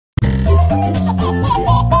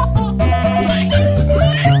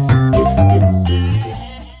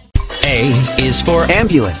is for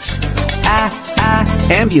ambulance.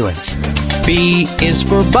 Ambulance. B is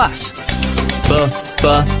for Bus.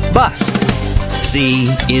 bus. C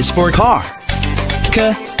is for Car.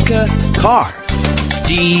 Car.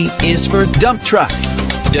 D is for Dump truck.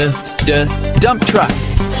 dump truck.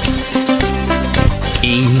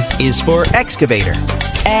 E is for Excavator.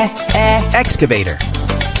 Excavator.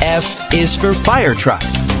 F is for Fire truck.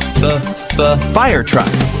 Fire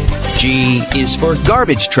truck. G is for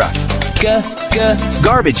Garbage truck.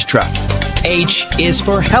 Garbage truck. H is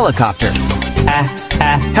for Helicopter.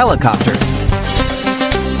 Helicopter.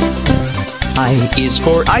 I is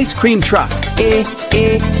for Ice cream truck.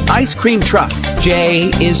 Ice cream truck.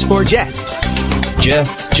 J is for Jet.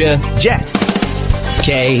 jet.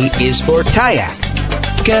 K is for Kayak.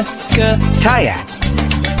 Kayak.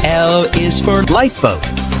 L is for Lifeboat.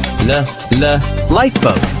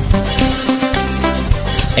 Lifeboat.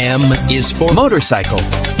 M is for Motorcycle.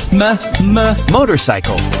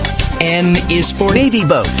 Motorcycle. N is for Navy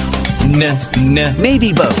boat.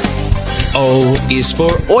 Navy boat. O is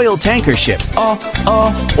for Oil tanker ship.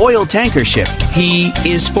 Oil tanker ship. P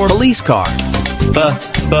is for Police car.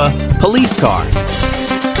 Police car.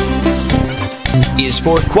 is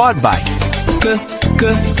for Quad bike.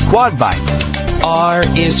 Quad bike. R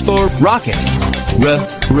is for Rocket.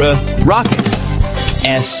 Rocket.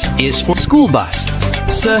 S is for School bus.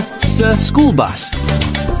 School bus.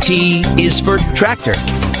 T is for Tractor.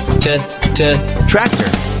 Tractor.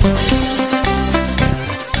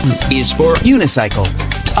 is for Unicycle.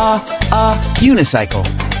 Unicycle.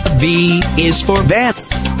 V is for Van.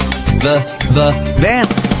 Van.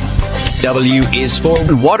 W is for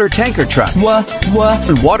Water tanker truck.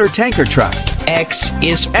 Water tanker truck. X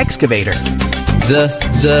is Excavator. Z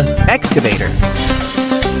Excavator.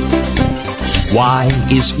 Y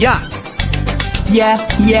is Yacht.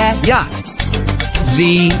 yacht. Yacht.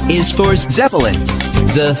 Z is for Zeppelin.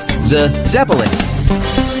 Z Zeppelin.